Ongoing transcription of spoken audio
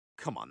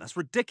Come on, that's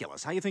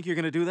ridiculous. How do you think you're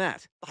gonna do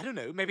that? I don't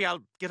know, maybe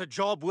I'll get a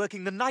job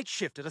working the night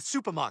shift at a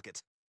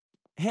supermarket.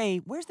 Hey,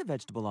 where's the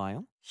vegetable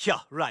aisle? Yeah,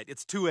 right,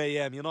 it's 2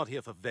 a.m. You're not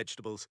here for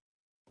vegetables.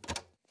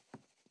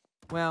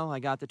 Well, I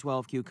got the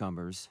 12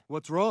 cucumbers.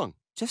 What's wrong?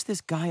 Just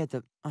this guy at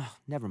the... Oh,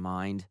 never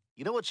mind.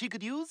 You know what she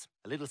could use?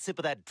 A little sip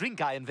of that drink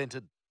I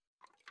invented.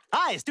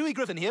 Hi, Stewie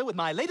Griffin here with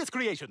my latest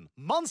creation,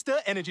 Monster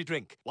Energy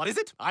Drink. What is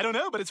it? I don't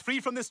know, but it's free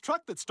from this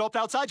truck that stopped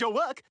outside your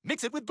work.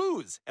 Mix it with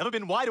booze. Ever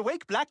been wide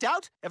awake, blacked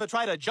out? Ever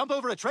tried to jump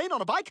over a train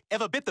on a bike?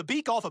 Ever bit the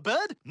beak off a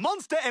bird?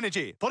 Monster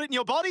Energy. Put it in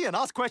your body and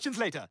ask questions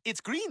later. It's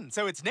green,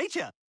 so it's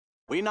nature.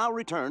 We now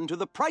return to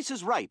The Price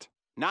is Right,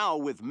 now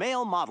with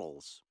male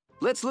models.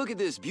 Let's look at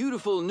this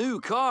beautiful new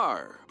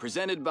car,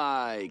 presented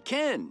by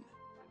Ken.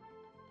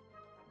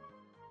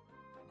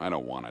 I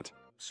don't want it.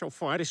 So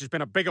far, this has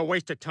been a bigger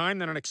waste of time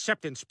than an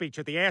acceptance speech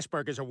at the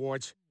Asperger's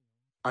Awards.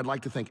 I'd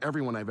like to thank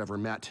everyone I've ever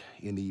met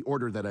in the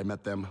order that I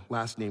met them,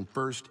 last name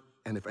first,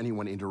 and if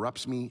anyone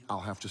interrupts me,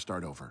 I'll have to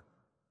start over.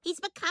 He's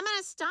becoming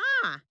a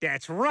star.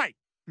 That's right.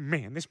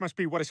 Man, this must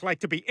be what it's like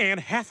to be Anne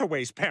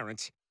Hathaway's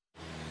parents.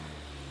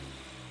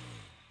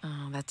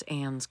 Oh, that's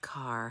Anne's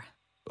car.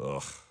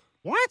 Ugh.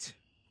 What?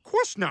 Of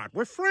course not.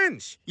 We're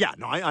friends. Yeah,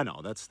 no, I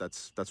know. That's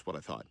what I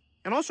thought.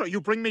 And also,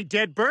 you bring me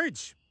dead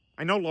birds.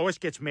 I know Lois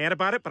gets mad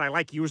about it, but I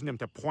like using them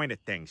to point at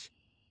things.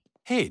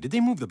 Hey, did they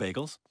move the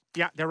bagels?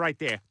 Yeah, they're right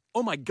there.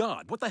 Oh my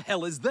God, what the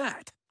hell is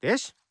that?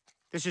 This?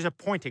 This is a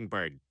pointing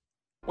bird.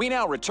 We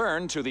now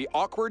return to the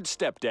Awkward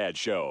Stepdad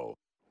Show.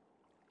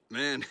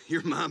 Man,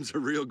 your mom's a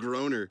real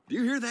groaner. Do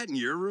you hear that in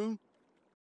your room?